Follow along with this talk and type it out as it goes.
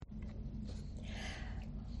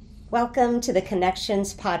Welcome to the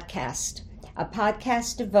Connections podcast, a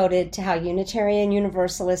podcast devoted to how Unitarian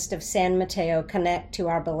Universalists of San Mateo connect to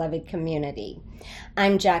our beloved community.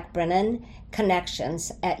 I'm Jack Brennan,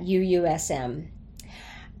 Connections at UUSM.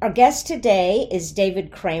 Our guest today is David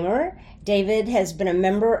Kramer. David has been a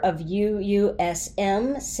member of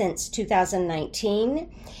UUSM since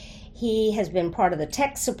 2019. He has been part of the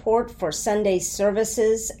tech support for Sunday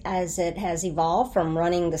services as it has evolved from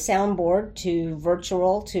running the soundboard to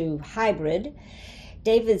virtual to hybrid.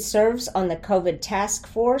 David serves on the COVID task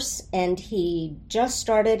force, and he just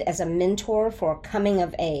started as a mentor for coming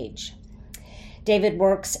of age. David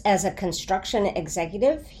works as a construction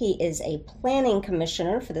executive. He is a planning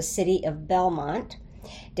commissioner for the city of Belmont.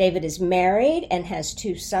 David is married and has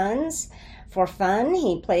 2 sons. For fun,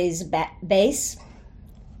 he plays bass.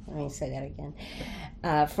 Let me say that again.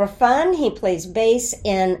 For fun, he plays bass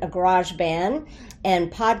in a garage band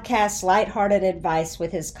and podcasts lighthearted advice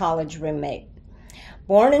with his college roommate.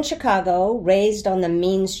 Born in Chicago, raised on the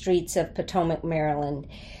mean streets of Potomac, Maryland.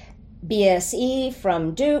 BSE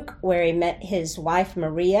from Duke, where he met his wife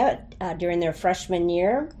Maria during their freshman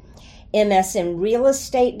year. MS in real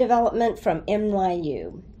estate development from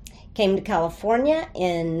NYU. Came to California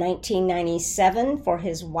in 1997 for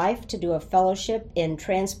his wife to do a fellowship in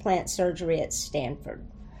transplant surgery at Stanford.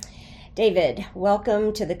 David,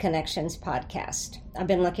 welcome to the Connections podcast. I've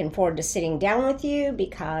been looking forward to sitting down with you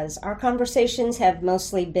because our conversations have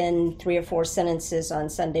mostly been 3 or 4 sentences on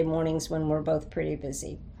Sunday mornings when we're both pretty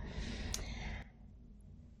busy.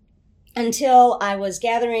 Until I was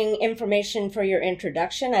gathering information for your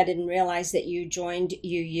introduction, I didn't realize that you joined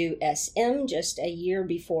UUSM just a year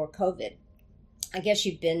before COVID. I guess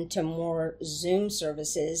you've been to more Zoom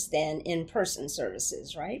services than in-person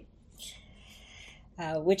services, right?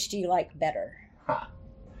 Which do you like better?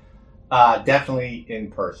 Definitely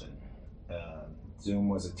in person. Zoom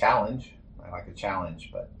was a challenge. I like a challenge,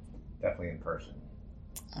 but definitely in person.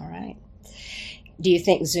 All right. Do you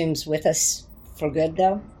think Zoom's with us for good,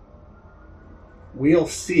 though? We'll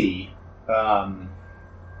see.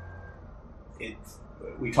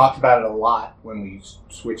 We talked about it a lot when we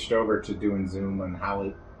switched over to doing Zoom and how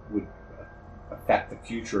it would affect the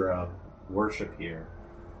future of worship here.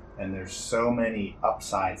 And there's so many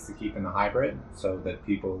upsides to keeping the hybrid so that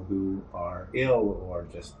people who are ill or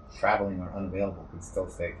just traveling or unavailable can still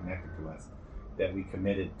stay connected to us, that we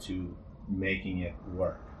committed to making it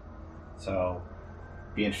work. So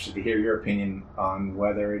be interested to hear your opinion on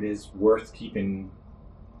whether it is worth keeping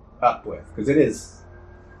up with, because it is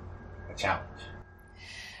a challenge.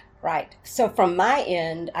 Right. So from my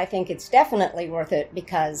end, I think it's definitely worth it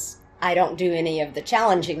because I don't do any of the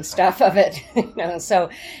challenging stuff of it, so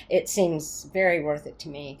it seems very worth it to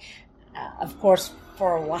me. Of course,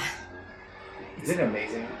 for a while. Isn't it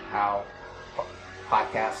amazing how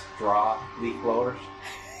podcasts draw leaf blowers?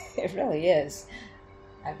 It really is.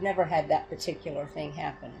 I've never had that particular thing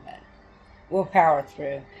happen, but we'll power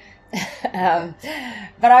through. But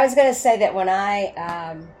I was going to say that when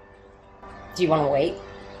do you want to wait?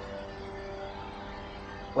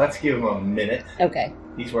 Let's give him a minute. Okay.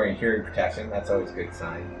 He's wearing hearing protection. That's always a good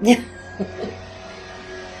sign.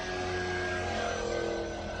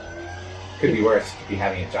 Could be worse. Could be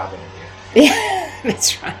having a job interview. Yeah,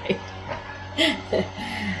 that's right.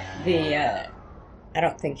 I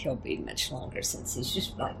don't think he'll be much longer since he's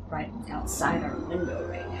just like right outside our window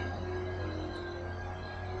right now.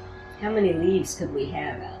 How many leaves could we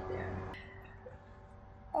have out there?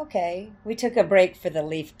 Okay, we took a break for the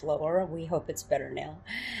leaf blower. We hope it's better now.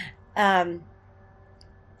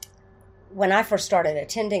 When I first started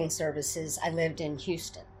attending services, I lived in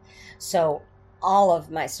Houston. So all of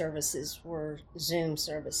my services were Zoom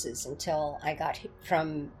services until I got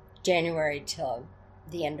from January till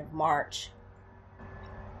the end of March.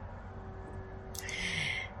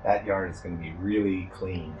 That yard is going to be really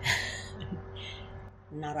clean.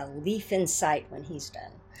 Not a leaf in sight when he's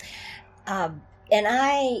done. And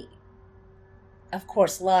I, of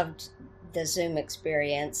course, loved the Zoom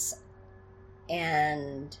experience.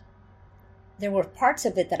 And there were parts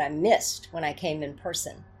of it that I missed when I came in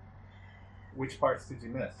person. Which parts did you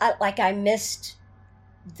miss? I missed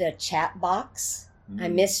the chat box. I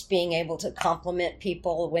missed being able to compliment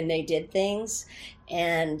people when they did things.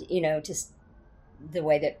 And, just the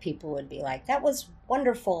way that people would be like, that was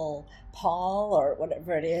wonderful, Paul, or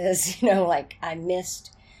whatever it is. I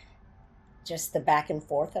missed just the back and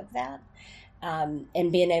forth of that.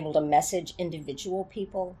 And being able to message individual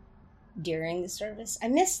people during the service. I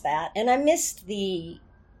missed that. And I missed the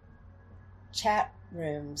chat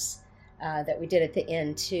rooms that we did at the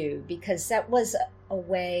end too, because that was a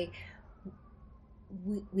way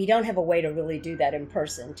we don't have a way to really do that in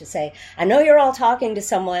person, to say, I know you're all talking to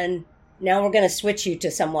someone, now we're going to switch you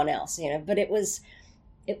to someone else, but it was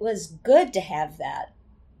good to have that,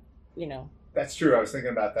 That's true. I was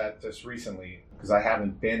thinking about that just recently because I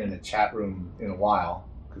haven't been in a chat room in a while,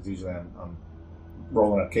 because usually I'm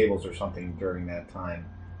rolling up cables or something during that time.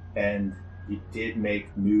 And you did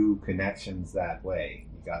make new connections that way.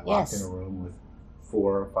 You got locked in a room with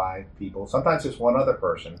 4 or 5 people, sometimes just one other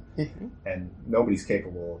person, and nobody's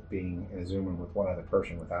capable of being in a Zoom room with one other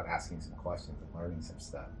person without asking some questions and learning some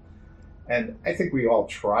stuff. And I think we all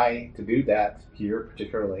try to do that here,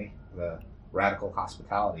 particularly the radical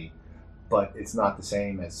hospitality, but it's not the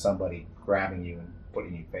same as somebody grabbing you and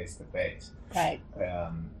putting you face to face. Right.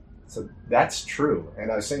 So that's true. And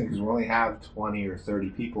I was saying, because we only have 20 or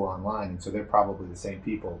 30 people online, and so they're probably the same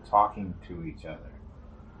people talking to each other.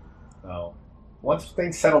 So once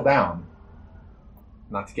things settle down,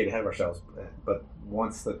 not to get ahead of ourselves, but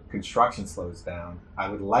once the construction slows down, I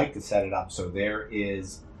would like to set it up so there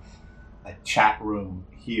is a chat room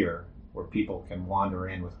here where people can wander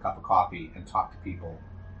in with a cup of coffee and talk to people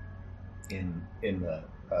in the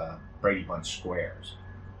Brady Bunch squares,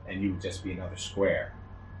 and you would just be another square.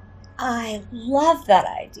 I love that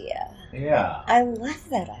idea. Yeah. I love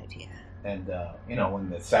that idea. And, when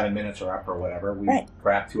the 7 minutes are up or whatever, we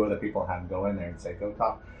grab 2 other people and have them go in there and say, go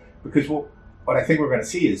talk. Because what I think we're going to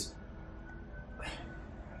see is,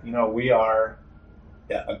 we are,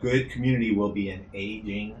 a good community will be an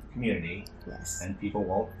aging community. Yes. And people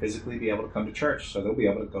won't physically be able to come to church. So they'll be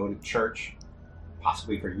able to go to church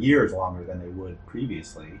possibly for years longer than they would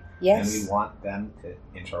previously. Yes. And we want them to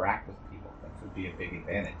interact with people. That would be a big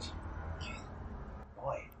advantage.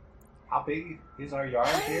 Boy, how big is our yard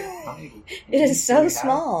here? How many it is so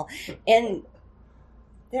small. And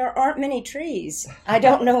there aren't many trees. I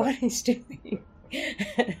don't know what he's doing.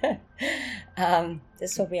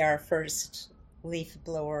 This will be our first leaf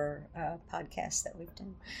blower podcast that we've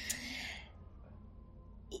done.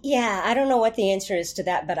 Yeah, I don't know what the answer is to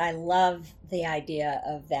that, but I love the idea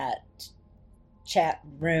of that chat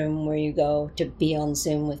room where you go to be on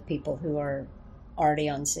Zoom with people who are already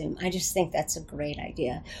on Zoom. I just think that's a great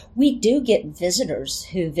idea. We do get visitors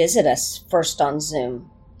who visit us first on Zoom.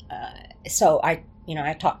 So I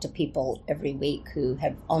talk to people every week who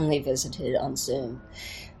have only visited on Zoom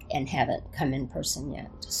and haven't come in person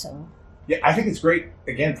yet. So yeah, I think it's great,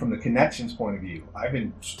 again, from the connections point of view. I've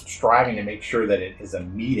been striving to make sure that it is a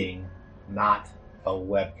meeting, not a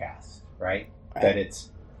webcast, right? That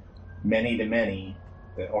it's many to many,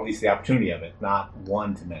 or at least the opportunity of it, not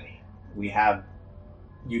one to many. We have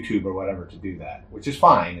YouTube or whatever to do that, which is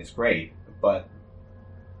fine, it's great, but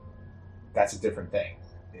that's a different thing.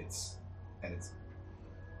 It's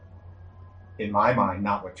in my mind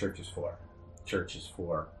not what church is for. Church is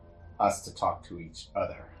for us to talk to each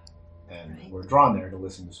other, and we're drawn there to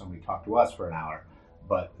listen to somebody talk to us for an hour,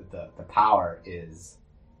 but the power is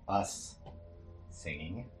us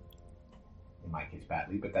singing, in my case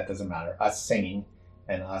badly, but that doesn't matter, us singing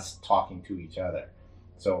and us talking to each other.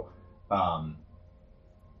 So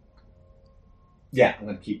yeah, I'm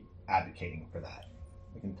going to keep advocating for that.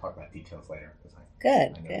 We can talk about details later, because I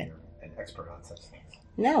know you're an expert on such things.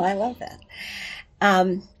 No, I love that.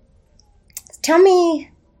 Tell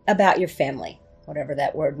me about your family, whatever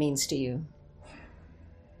that word means to you.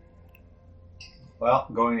 Well,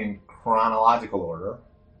 going in chronological order,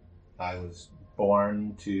 I was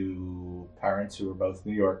born to parents who were both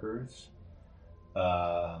New Yorkers.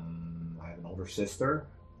 I have an older sister,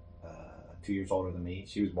 2 years older than me.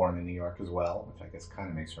 She was born in New York as well, which I guess kind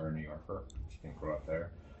of makes her a New Yorker. She didn't grow up there.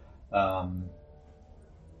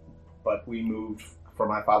 But we moved for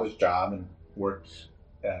my father's job and worked.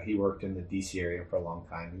 He worked in the D.C. area for a long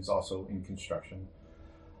time. He was also in construction.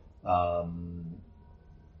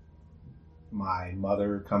 My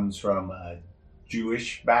mother comes from a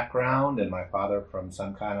Jewish background and my father from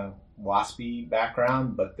some kind of WASPy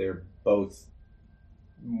background, but they're both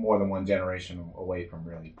more than one generation away from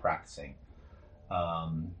really practicing.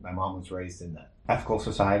 My mom was raised in the Ethical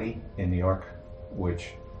Society in New York,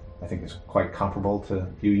 which I think is quite comparable to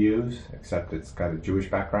UU's, except it's got a Jewish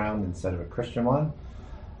background instead of a Christian one.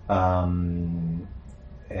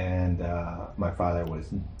 My father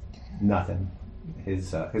was nothing.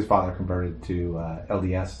 His father converted to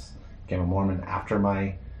LDS, became a Mormon after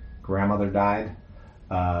my grandmother died,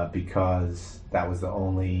 because that was the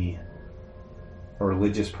only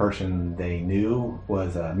religious person they knew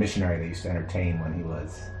was a missionary they used to entertain when he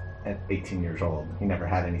was at 18 years old. He never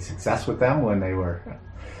had any success with them when they were,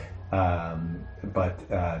 but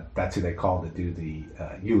that's who they called to do the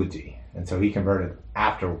eulogy. And so he converted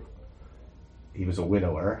after he was a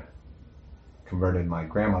widower, converted my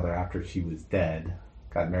grandmother after she was dead,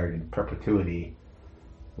 got married in perpetuity,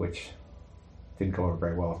 which didn't go over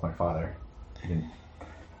very well with my father.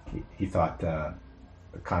 He thought the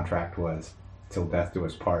contract was till death do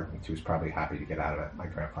us part, and she was probably happy to get out of it. My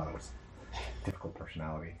grandfather was a difficult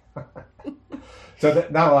personality. So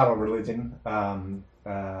not a lot of religion.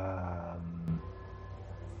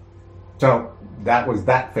 So that was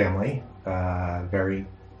that family.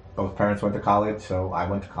 Both parents went to college, so I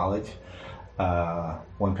went to college.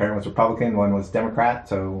 One parent was Republican, one was Democrat,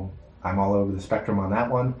 so I'm all over the spectrum on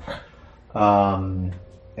that one. So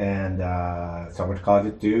I went to college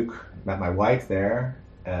at Duke, met my wife there.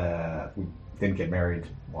 We didn't get married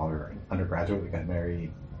while we were undergraduate. We got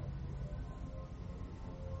married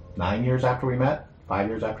 9 years after we met, 5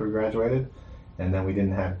 years after we graduated. And then we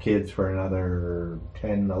didn't have kids for another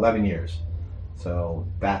 10, 11 years. So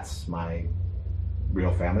that's my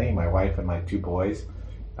real family, my wife and my 2 boys.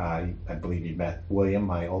 I believe you met William,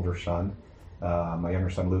 my older son. My younger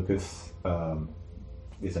son, Lucas,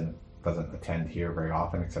 doesn't attend here very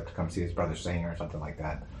often except to come see his brother sing or something like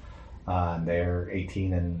that. They're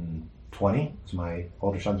 18 and 20. It's my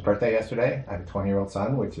older son's birthday yesterday. I have a 20-year-old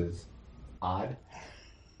son, which is odd,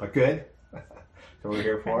 but good. That's what we're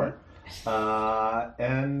here for.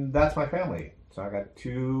 And that's my family. So I got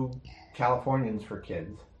 2 Californians for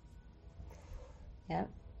kids. Yeah.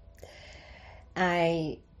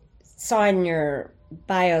 I saw in your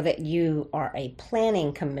bio that you are a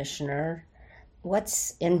planning commissioner.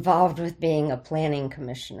 What's involved with being a planning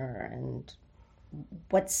commissioner, and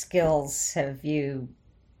what skills have you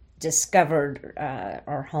discovered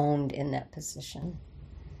or honed in that position?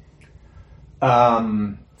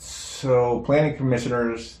 So planning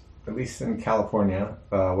commissioners, at least in California,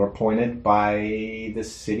 were appointed by the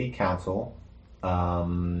city council.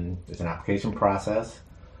 There's an application process.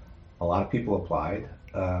 A lot of people applied.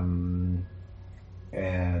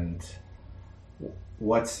 And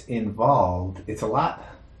what's involved, it's a lot.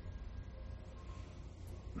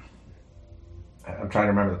 I'm trying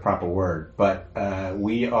to remember the proper word, but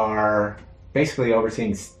we are basically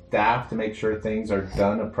overseeing staff to make sure things are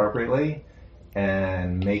done appropriately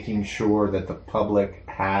and making sure that the public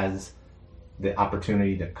has the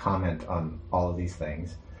opportunity to comment on all of these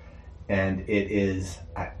things. And it is,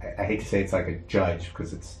 I hate to say it's like a judge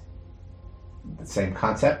because it's the same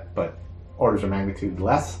concept, but orders of magnitude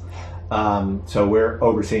less. So we're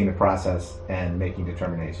overseeing the process and making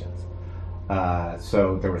determinations.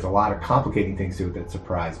 So there was a lot of complicating things to it that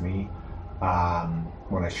surprised me.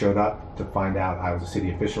 When I showed up to find out I was a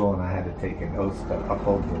city official and I had to take an oath to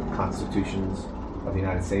uphold the constitutions of the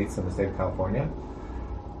United States and the state of California,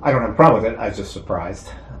 I don't have a problem with it. I was just surprised.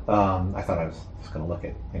 I thought I was just going to look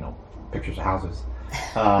at, pictures of houses.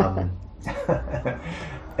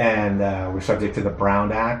 And we're subject to the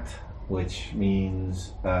Brown Act, which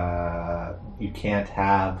means you can't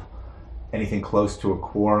have anything close to a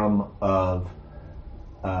quorum of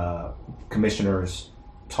commissioners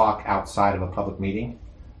talk outside of a public meeting,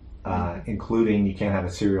 including you can't have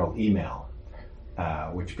a serial email,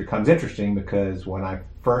 which becomes interesting because when I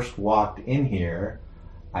first walked in here,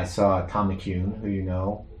 I saw Tom McCune, who you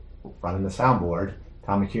know, running the soundboard.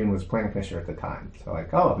 Tom McCune was planning commissioner at the time. So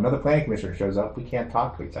if another planning commissioner shows up, we can't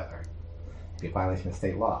talk to each other. It'd be a violation of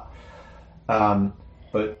state law.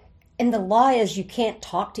 But and the law is you can't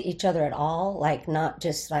talk to each other at all, like not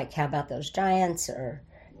just like, how about those Giants, or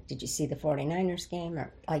did you see the 49ers game,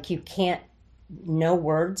 or like you can't, no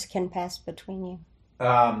words can pass between you?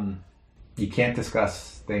 You can't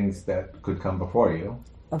discuss things that could come before you.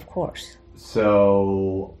 Of course.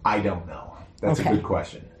 So I don't know. That's a good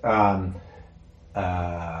question.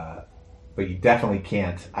 But you definitely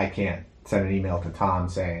can't, I can't send an email to Tom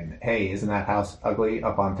saying, hey, isn't that house ugly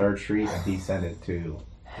up on 3rd Street? And he send it to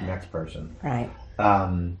the next person. Right.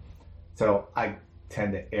 So I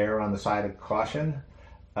tend to err on the side of caution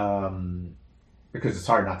because it's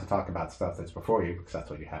hard not to talk about stuff that's before you because that's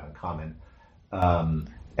what you have in common.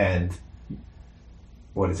 And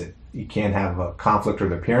what is it? You can't have a conflict or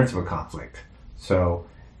the appearance of a conflict. So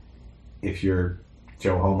if you're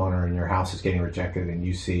Joe homeowner and your house is getting rejected and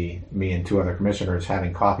you see me and 2 other commissioners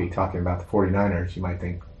having coffee talking about the 49ers, you might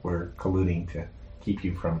think we're colluding to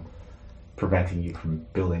preventing you from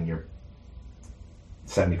building your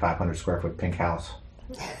 7,500 square foot pink house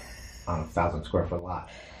on a 1,000 square foot lot.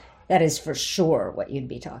 That is for sure what you'd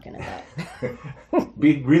be talking about. It'd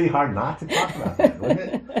be really hard not to talk about that,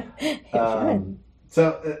 wouldn't it?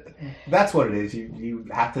 So that's what it is. You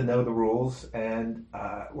have to know the rules, and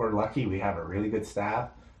we're lucky we have a really good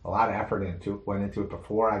staff. A lot of effort went into it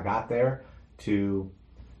before I got there, to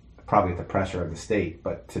probably at the pressure of the state,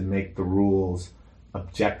 but to make the rules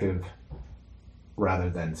objective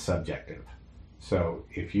rather than subjective. So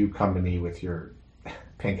if you come to me with your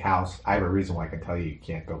pink house, I have a reason why I can tell you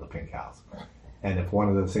can't build a pink house. And if one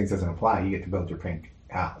of those things doesn't apply, you get to build your pink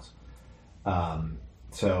house.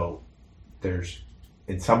 So there's,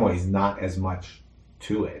 in some ways, not as much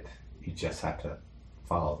to it. You just have to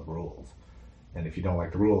follow the rules. And if you don't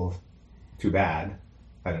like the rules, too bad.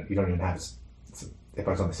 You don't even have, if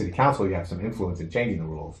I was on the city council, you have some influence in changing the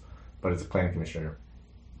rules. But as a planning commissioner,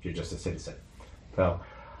 you're just a citizen. So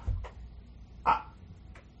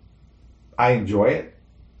I enjoy it.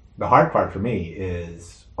 The hard part for me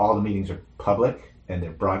is all the meetings are public and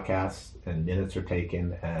they're broadcast and minutes are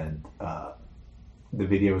taken and the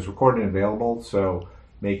video is recorded and available. So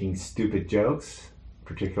making stupid jokes,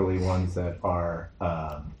 particularly ones that are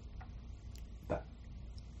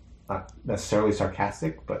not necessarily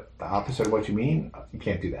sarcastic, but the opposite of what you mean, you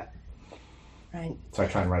can't do that. Right. So I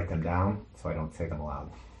try and write them down so I don't say them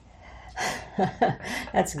aloud.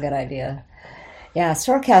 That's a good idea. Yeah,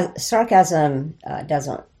 sarcasm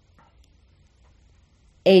doesn't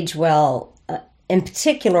age well, in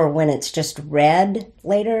particular when it's just read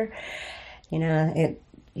later.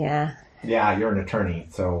 Yeah. Yeah, you're an attorney,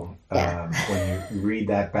 so when you read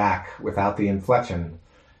that back without the inflection,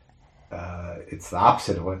 it's the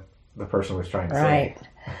opposite of what the person was trying to say.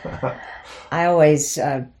 Right. I always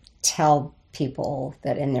tell people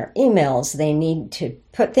that in their emails, they need to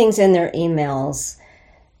put things in their emails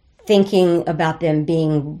thinking about them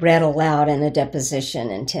being read aloud in a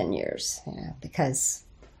deposition in 10 years, because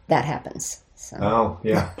that happens. So. Oh,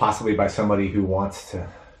 yeah, possibly by somebody who wants to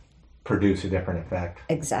produce a different effect.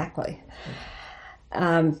 Exactly.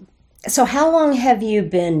 So how long have you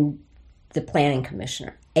been the planning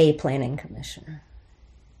commissioner, a planning commissioner?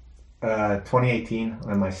 2018,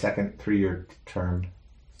 on my second 3-year term.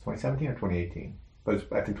 2017 or 2018? But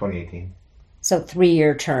I think 2018. So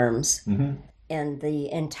 3-year terms. Mm-hmm. And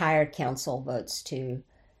the entire council votes to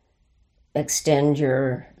extend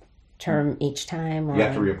your term each time? Or? You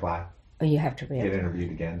have to reapply. Oh, you have to reapply. Get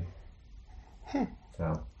interviewed again. Huh.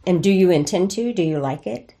 So. And do you intend to? Do you like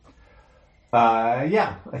it?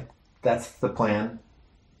 Yeah, that's the plan.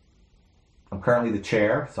 I'm currently the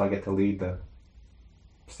chair, so I get to lead the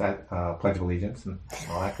Pledge of Allegiance and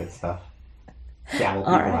all that good stuff. Gavel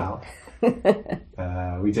people out.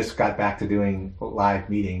 We just got back to doing live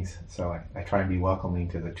meetings, so I try and be welcoming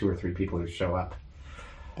to the 2 or 3 people who show up.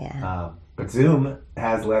 Yeah. But Zoom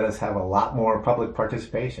has let us have a lot more public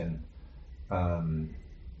participation.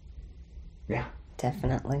 Yeah.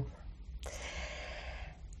 Definitely.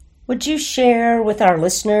 Would you share with our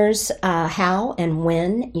listeners how and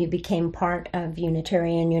when you became part of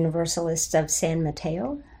Unitarian Universalists of San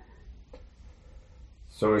Mateo?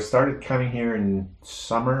 So I started coming here in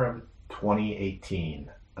summer of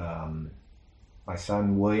 2018. My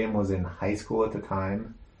son William was in high school at the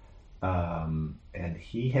time, and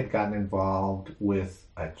he had gotten involved with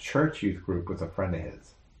a church youth group with a friend of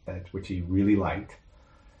his, which he really liked.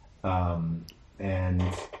 And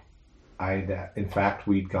in fact,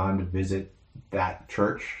 we'd gone to visit that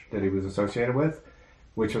church that he was associated with,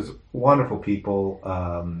 which was wonderful people,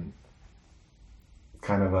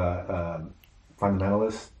 kind of a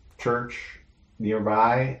fundamentalist church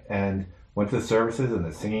nearby, and went to the services, and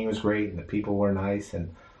the singing was great, and the people were nice,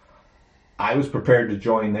 and I was prepared to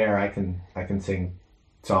join there. I can sing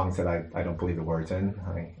songs that I don't believe the words in.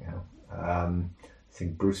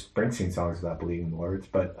 Sing Bruce Springsteen songs without believing the words,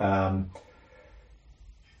 but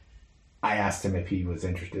I asked him if he was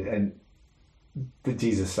interested, and the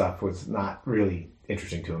Jesus stuff was not really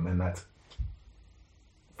interesting to him, and that's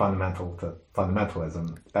fundamental to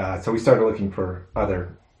fundamentalism. So we started looking for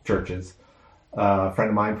other churches. A friend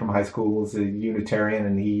of mine from high school was a Unitarian,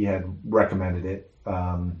 and he had recommended it.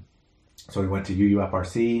 So we went to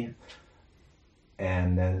UUFRC,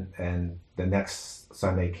 and the next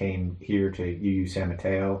Sunday came here to UU San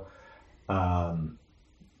Mateo.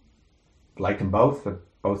 Liked them both. They're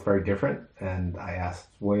both very different. And I asked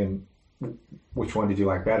William, which one did you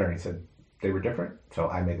like better? And he said they were different. So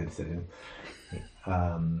I made the decision.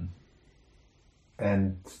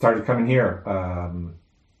 And started coming here.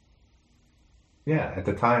 At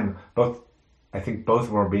the time, I think both of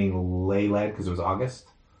them were being lay-led because it was August.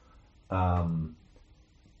 But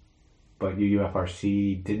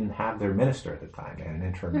UUFRC didn't have their minister at the time. They had an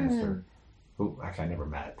interim minister who actually I never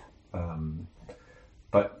met.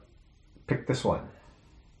 But picked this one.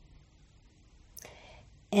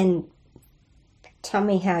 And tell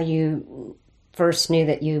me how you first knew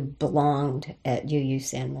that you belonged at UU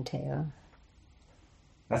San Mateo.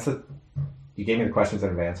 You gave me the questions in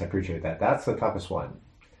advance. I appreciate that. That's the toughest one.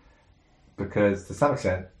 Because to some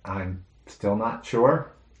extent, I'm still not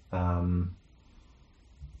sure.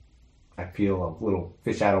 I feel a little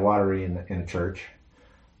fish out of water in a church.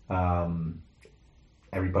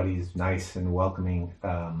 Everybody's nice and welcoming.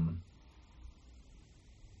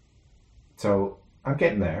 So I'm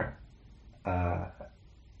getting there. I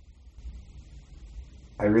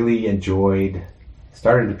really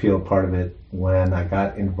started to feel a part of it when I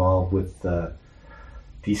got involved with the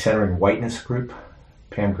Decentering Whiteness group.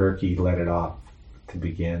 Pam Gerke led it off to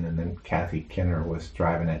begin, and then Kathy Kinner was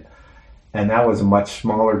driving it. And that was a much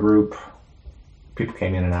smaller group. People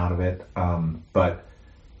came in and out of it. But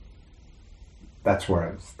that's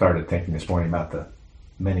where I started thinking this morning about the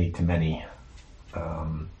many to many.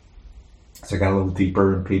 So I got a little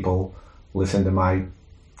deeper, and people listened to my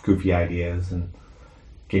goofy ideas and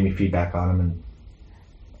gave me feedback on them,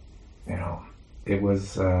 and it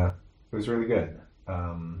was really good.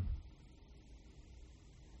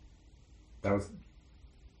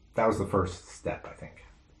 That was the first step, I think.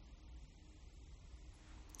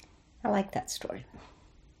 I like that story.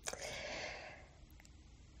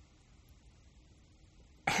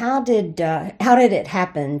 How did it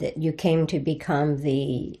happen that you came to become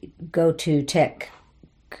the go-to tech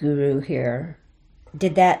guru here?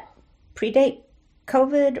 Did that predate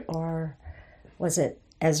COVID, or was it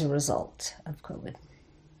as a result of COVID?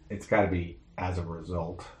 It's got to be as a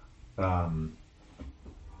result.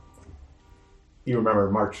 You remember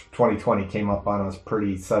March 2020 came up on us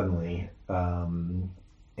pretty suddenly,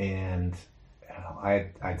 and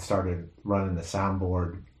I'd started running the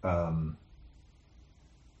soundboard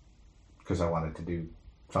because I wanted to do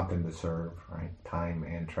something to serve, right? Time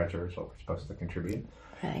and treasure is what we're supposed to contribute.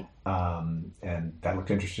 Right. And that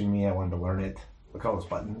looked interesting to me. I wanted to learn it. Look at all those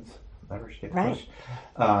buttons. Levers get pushed.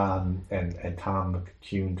 And Tom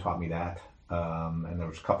McCune taught me that. And there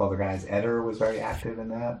was a couple other guys. Eder was very active in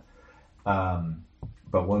that.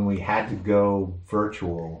 But when we had to go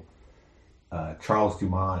virtual, Charles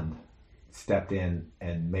Dumond stepped in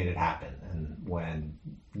and made it happen. And when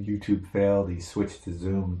YouTube failed, he switched to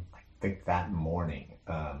Zoom, I think that morning.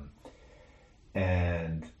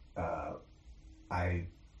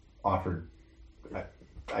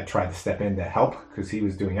 I tried to step in to help because he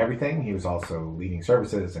was doing everything. He was also leading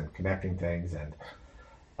services and connecting things,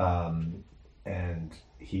 and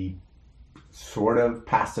he sort of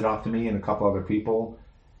passed it off to me and a couple other people.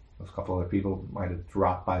 Those couple other people might have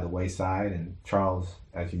dropped by the wayside, and Charles,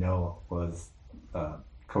 as you know, was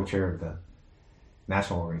co-chair of the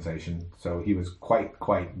national organization, so he was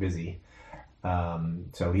quite busy.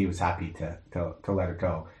 So he was happy to let it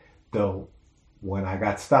go. Though when I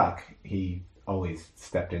got stuck, he always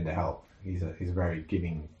stepped in to help. He's a very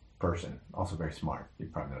giving person, also very smart. You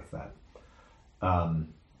probably noticed that.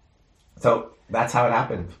 So that's how it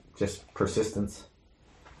happened. Just persistence.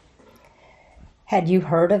 Had you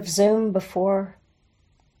heard of Zoom before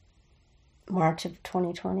March of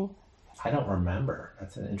 2020? I don't remember.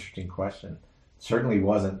 That's an interesting question. Certainly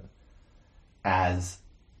wasn't as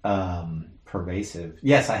pervasive.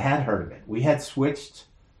 Yes, I had heard of it. We had switched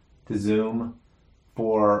to Zoom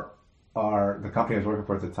for the company I was working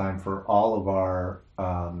for at the time, for all of our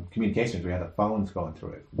communications. We had the phones going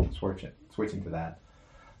through it, switching to that.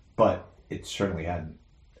 But it certainly hadn't.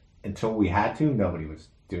 Until we had to, nobody was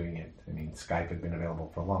doing it. I mean, Skype had been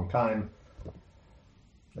available for a long time.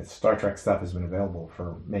 The Star Trek stuff has been available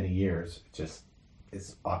for many years.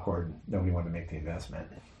 It's awkward. Nobody wanted to make the investment.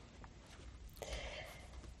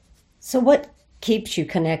 So what keeps you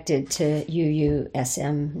connected to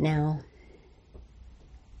UUSM now?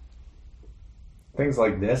 Things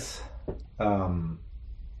like this.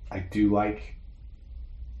 I do like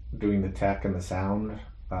doing the tech and the sound.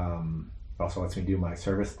 It also lets me do my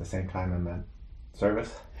service at the same time I'm at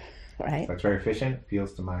service. Right. So it's very efficient.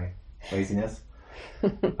 Appeals to my laziness.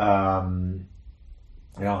 I'm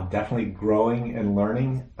definitely growing and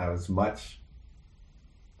learning. I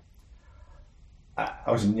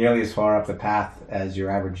wasn't nearly as far up the path as your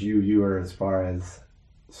average you were as far as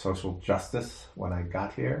social justice when I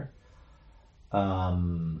got here.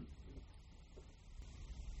 But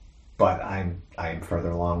I'm further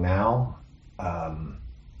along now.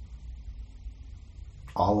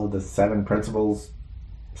 All of the 7 principles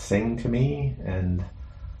sing to me, and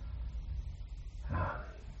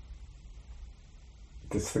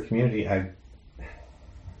this is the community. I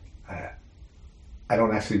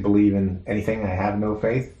don't actually believe in anything. I have no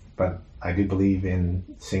faith, but I do believe in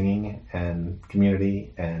singing and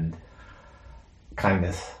community and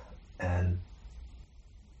kindness, and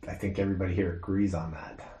I think everybody here agrees on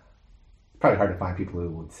that. It's probably hard to find people who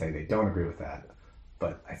would say they don't agree with that,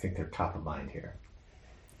 but I think they're top of mind here.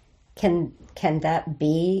 Can that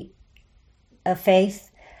be a faith?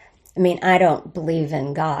 I mean, I don't believe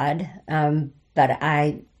in God, but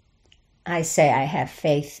I I say I have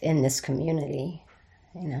faith in this community,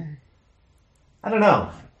 you know. I don't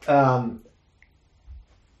know.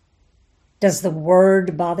 Does the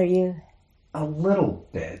word bother you? A little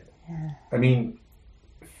bit. Yeah. I mean,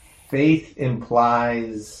 faith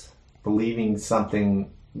implies believing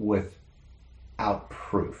something without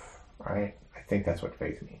proof, right? I think that's what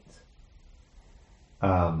faith means.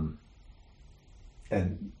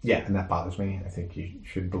 And that bothers me. I think you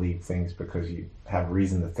should believe things because you have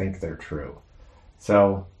reason to think they're true.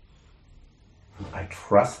 So I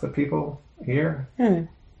trust the people here, Okay.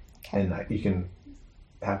 and you can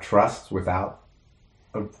have trust without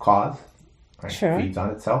a cause, right? Sure. It feeds on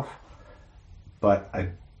itself. But I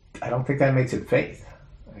don't think that makes it faith.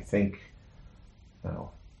 I think,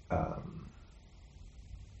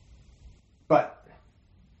 but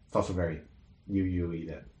it's also very UUE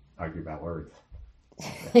to argue about words.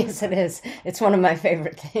 Yes, it is. It's one of my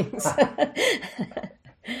favorite things.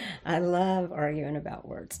 I love arguing about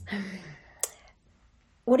words.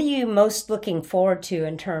 What are you most looking forward to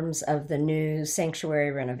in terms of the new sanctuary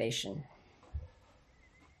renovation?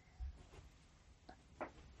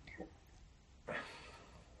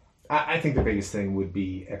 I think the biggest thing would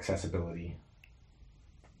be accessibility.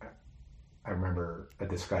 I remember a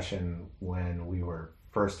discussion when we were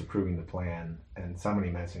first approving the plan and somebody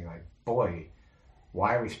mentioning like, boy,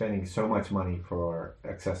 why are we spending so much money for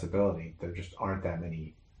accessibility? There just aren't that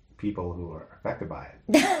many people who are affected by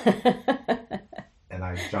it. And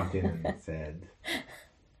I jumped in and said,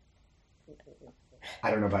 I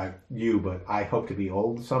don't know about you, but I hope to be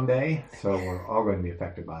old someday, so we're all going to be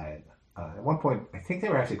affected by it. At one point, I think they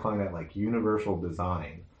were actually calling that like universal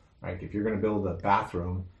design. Like if you're going to build a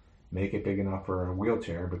bathroom, make it big enough for a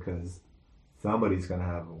wheelchair because somebody's going to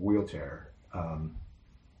have a wheelchair.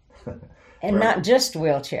 And not just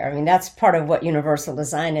wheelchair. I mean, that's part of what universal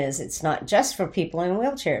design is. It's not just for people in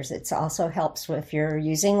wheelchairs. It also helps if you're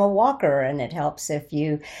using a walker, and it helps if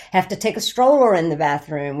you have to take a stroller in the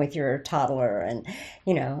bathroom with your toddler. And,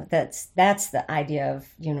 you know, that's the idea of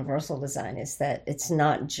universal design, is that it's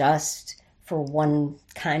not just for one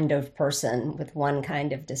kind of person with one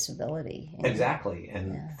kind of disability. Exactly.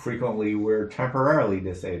 And frequently we're temporarily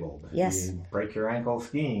disabled. Yes. You break your ankle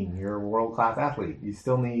skiing, you're a world-class athlete. You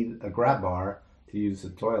still need a grab bar to use the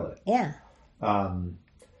toilet. Yeah.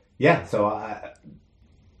 So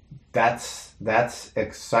that's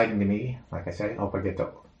exciting to me. Like I say, I hope I get to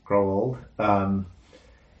grow old. I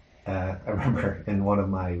remember in one of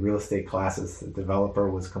my real estate classes, the developer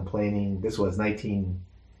was complaining. This was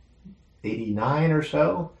 1989 or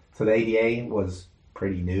so. So the ADA was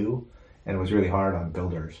pretty new, and it was really hard on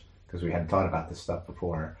builders because we hadn't thought about this stuff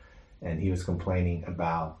before. And he was complaining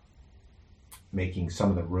about making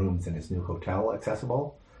some of the rooms in his new hotel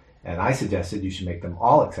accessible. And I suggested you should make them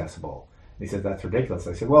all accessible. And he said, that's ridiculous.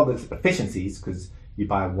 I said, well, there's efficiencies because you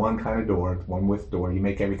buy one kind of door, one width door, you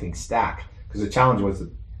make everything stack. Because the challenge was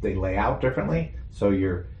that they lay out differently. So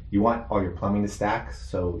you want all your plumbing to stack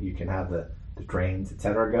so you can have the drains,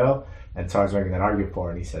 etc. go. And so I was making that argument for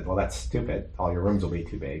it, and he said, well, that's stupid. All your rooms will be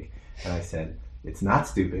too big. And I said, it's not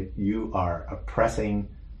stupid. You are oppressing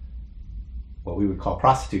what we would call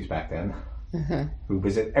prostitutes back then, who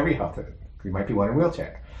visit every house. You might be one in a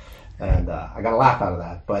wheelchair. And I got a laugh out of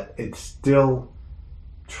that. But it's still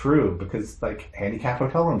true because, like, handicapped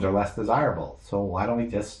hotel rooms are less desirable. So why don't we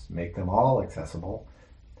just make them all accessible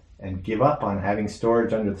and give up on having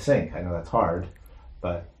storage under the sink? I know that's hard,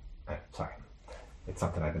 but sorry. It's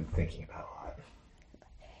something I've been thinking about a lot.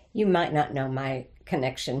 You might not know my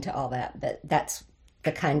connection to all that, but that's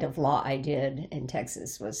the kind of law I did in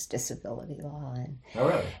Texas, was disability law, and oh,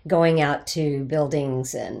 really? Going out to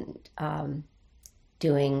buildings and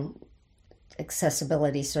doing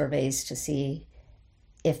accessibility surveys to see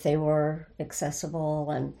if they were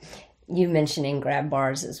accessible. And you mentioning grab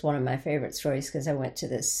bars is one of my favorite stories, because I went to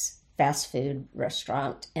this fast food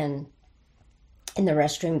restaurant, and in the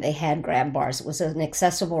restroom they had grab bars. It was an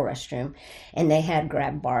accessible restroom, and they had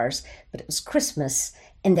grab bars, but it was Christmas,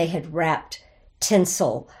 and they had wrapped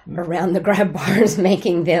tinsel around the grab bars,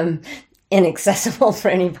 making them inaccessible for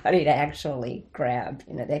anybody to actually grab.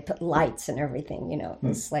 You know, they put lights and everything. You know, it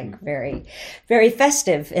was like very, very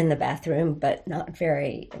festive in the bathroom, but not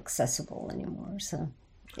very accessible anymore. So,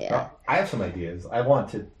 yeah. Well, I have some ideas. I want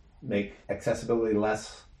to make accessibility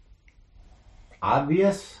less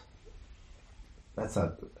obvious.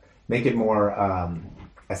 Make it more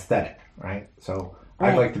aesthetic, right? So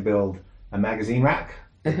I'd like to build a magazine rack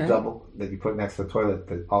that you put next to the toilet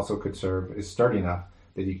that also could serve, is sturdy enough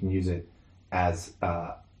that you can use it as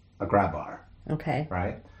a grab bar. Okay.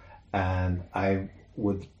 Right? And I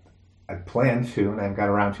plan to, and I haven't got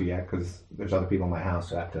around to yet because there's other people in my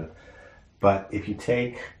house who have to But if you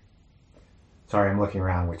take, sorry, I'm looking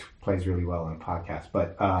around, which plays really well on a podcast,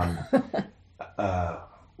 but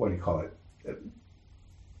what do you call it?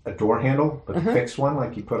 A door handle, but a fixed one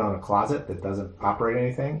like you put on a closet that doesn't operate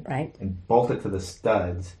anything. Right. And bolt it to the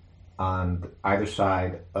studs on either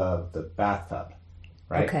side of the bathtub.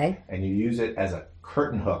 Right? Okay. And you use it as a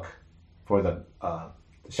curtain hook for the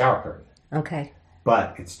shower curtain. Okay.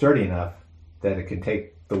 But it's sturdy enough that it can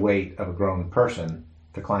take the weight of a grown person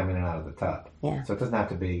to climb in and out of the tub. Yeah. So it doesn't have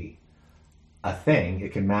to be a thing.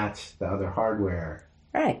 It can match the other hardware.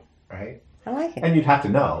 Right. Right? I like it. And you'd have to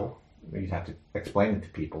know. You'd have to explain it to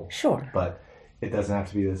people. Sure. But it doesn't have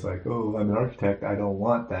to be this like, oh, I'm an architect, I don't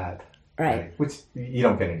want that. Right. Which you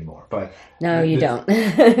don't get anymore. But no, you don't.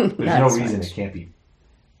 There's no reason it can't be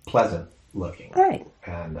pleasant looking. Right.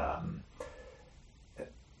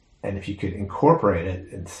 And if you could incorporate it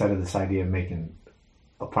instead of this idea of making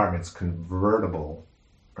apartments convertible,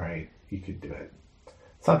 right, you could do it.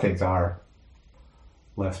 Some things are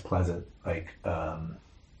less pleasant, like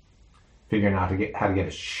figuring out how to get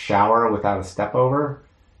a shower without a step over.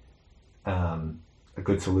 A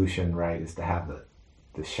good solution, right, is to have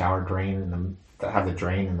the shower drain have the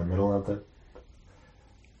drain in the middle of the.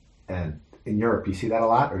 And in Europe, you see that a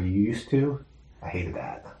lot, or you used to. I hated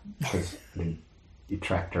that because you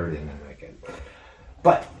track dirt in and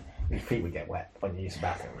but your feet would get wet when you use the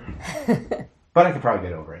bathroom. But I could probably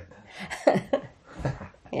get over it.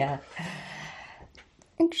 Yeah.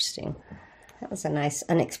 Interesting. That was a nice,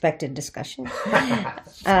 unexpected discussion.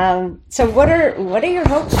 So what are your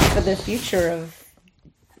hopes for the future of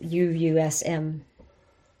UUSM?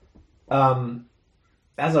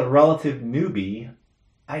 As a relative newbie,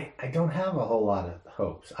 I don't have a whole lot of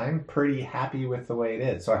hopes. I'm pretty happy with the way it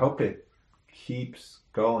is. So I hope it keeps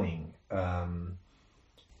going. I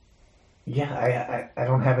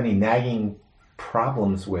don't have any nagging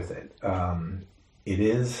problems with it. It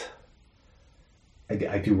is...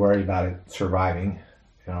 I do worry about it surviving.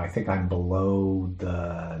 I think I'm below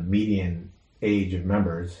the median age of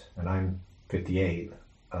members, and I'm 58.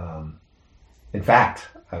 In fact,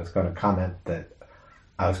 I was going to comment that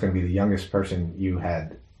I was going to be the youngest person you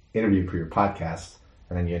had interviewed for your podcast,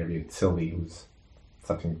 and then you interviewed Sylvie, who's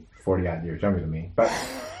something 40-odd years younger than me, but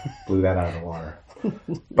blew that out of the water.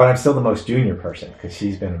 But I'm still the most junior person, because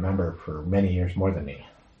she's been a member for many years more than me.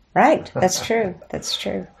 Right, that's true. That's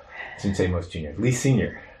true. I shouldn't say most junior, least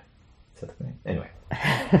senior. Is that the thing? Anyway.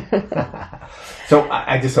 So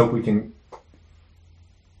I just hope we can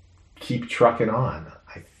keep trucking on.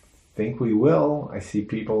 I think we will. I see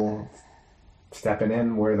people stepping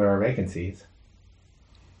in where there are vacancies.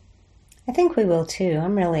 I think we will too.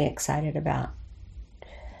 I'm really excited about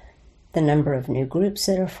the number of new groups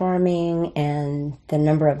that are forming and the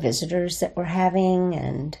number of visitors that we're having.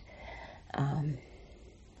 And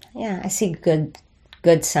I see good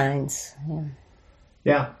signs.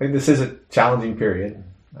 Yeah, this is a challenging period.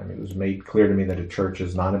 I mean, it was made clear to me that a church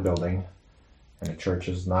is not a building and a church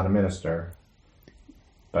is not a minister.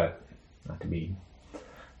 But not to be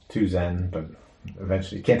too zen, but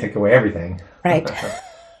eventually you can't take away everything. Right.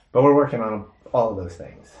 But we're working on all of those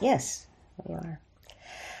things. Yes, we are.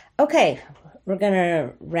 Okay, we're going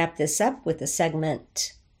to wrap this up with a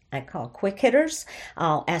segment I call Quick Hitters.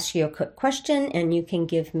 I'll ask you a quick question and you can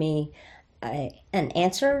give me an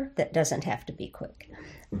answer that doesn't have to be quick.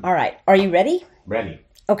 All right. Are you ready? Ready.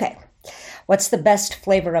 Okay. What's the best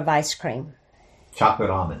flavor of ice cream? Chocolate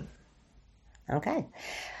almond. Okay.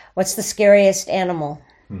 What's the scariest animal?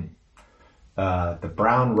 The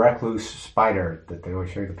brown recluse spider that they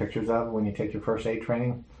always show you the pictures of when you take your first aid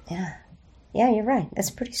training. Yeah. Yeah, you're right. That's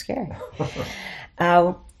pretty scary.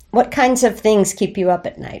 What kinds of things keep you up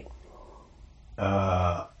at night?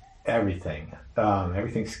 Everything.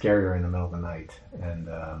 Everything's scarier in the middle of the night.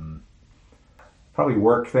 And probably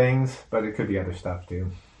work things, but it could be other stuff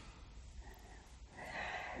too.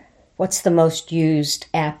 What's the most used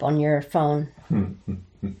app on your phone?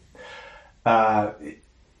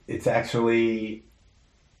 It's actually,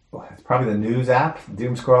 it's probably the news app,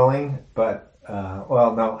 doom scrolling, but,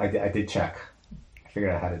 no, I did check. I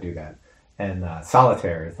figured out how to do that. And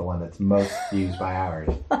Solitaire is the one that's most used by hours.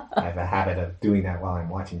 I have a habit of doing that while I'm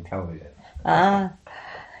watching television.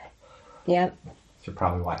 Yep. Should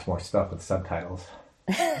probably watch more stuff with subtitles.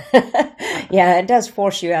 Yeah, it does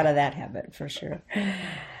force you out of that habit for sure.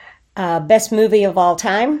 Best movie of all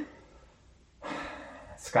time?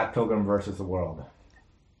 Scott Pilgrim versus the World.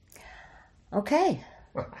 Okay.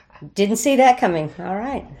 Didn't see that coming. All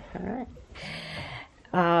right.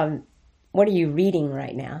 What are you reading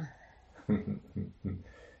right now?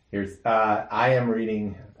 I am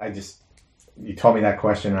reading, I just you told me that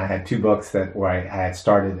question, and I had two books where I had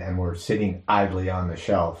started and were sitting idly on the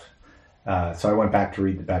shelf. So I went back to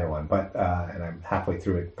read the better one, and I'm halfway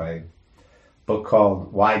through it, by a book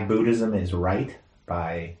called Why Buddhism is Right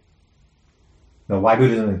Why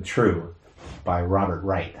Buddhism is True by Robert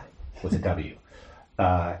Wright, with a W.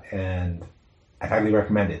 And I highly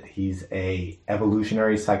recommend it. He's a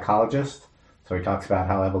evolutionary psychologist, so he talks about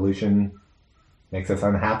how evolution makes us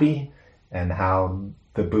unhappy and how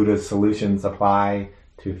the Buddha's solutions apply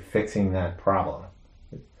to fixing that problem.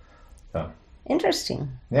 So interesting.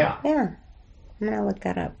 Yeah. I'm gonna look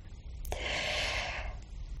that up.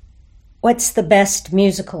 What's the best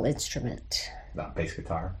musical instrument? Bass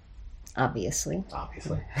guitar. Obviously.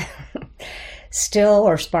 Still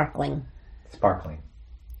or sparkling? Sparkling.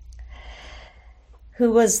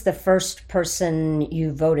 Who was the first person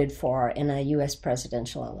you voted for in a U.S.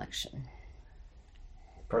 presidential election?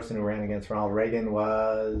 The person who ran against Ronald Reagan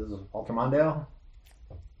was Walter Mondale.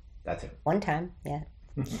 That's it. One time, yeah.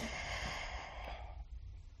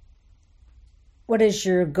 What is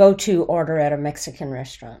your go-to order at a Mexican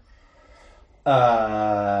restaurant?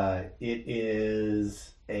 It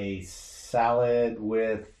is a salad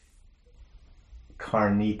with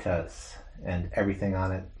carnitas and everything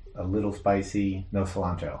on it. A little spicy, no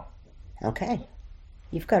cilantro. Okay.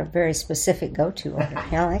 You've got a very specific go-to order.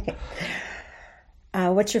 I like it.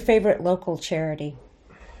 What's your favorite local charity?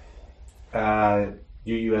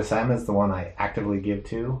 UUSM is the one I actively give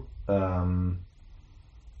to. I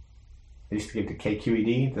used to give to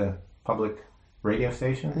KQED, the public radio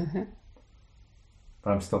station. Mm-hmm.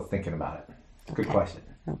 But I'm still thinking about it. Good question.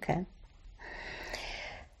 Okay.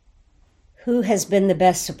 Who has been the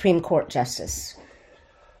best Supreme Court justice?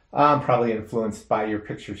 I'm probably influenced by your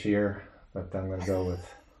pictures here, but I'm going to go with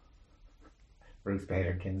Ruth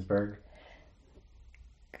Bader Ginsburg.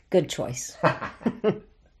 Good choice.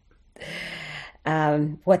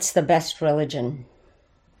 What's the best religion?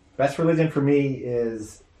 Best religion for me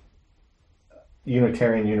is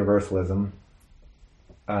Unitarian Universalism.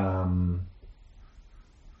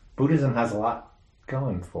 Buddhism has a lot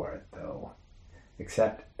going for it, though,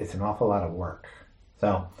 except it's an awful lot of work.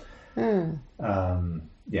 So,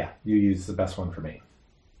 UU's the best one for me.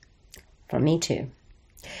 For me, too.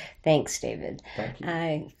 Thanks, David. Thank you.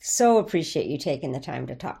 I so appreciate you taking the time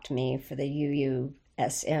to talk to me for the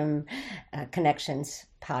UUSM Connections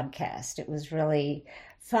podcast. It was really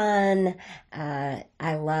fun.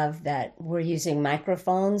 I love that we're using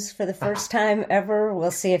microphones for the first time ever.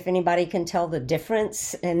 We'll see if anybody can tell the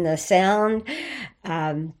difference in the sound.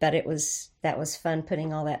 But that was fun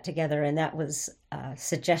putting all that together, and that was a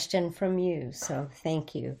suggestion from you. So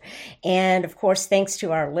thank you. And of course, thanks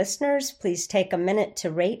to our listeners. Please take a minute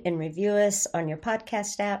to rate and review us on your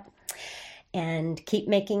podcast app and keep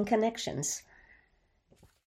making connections.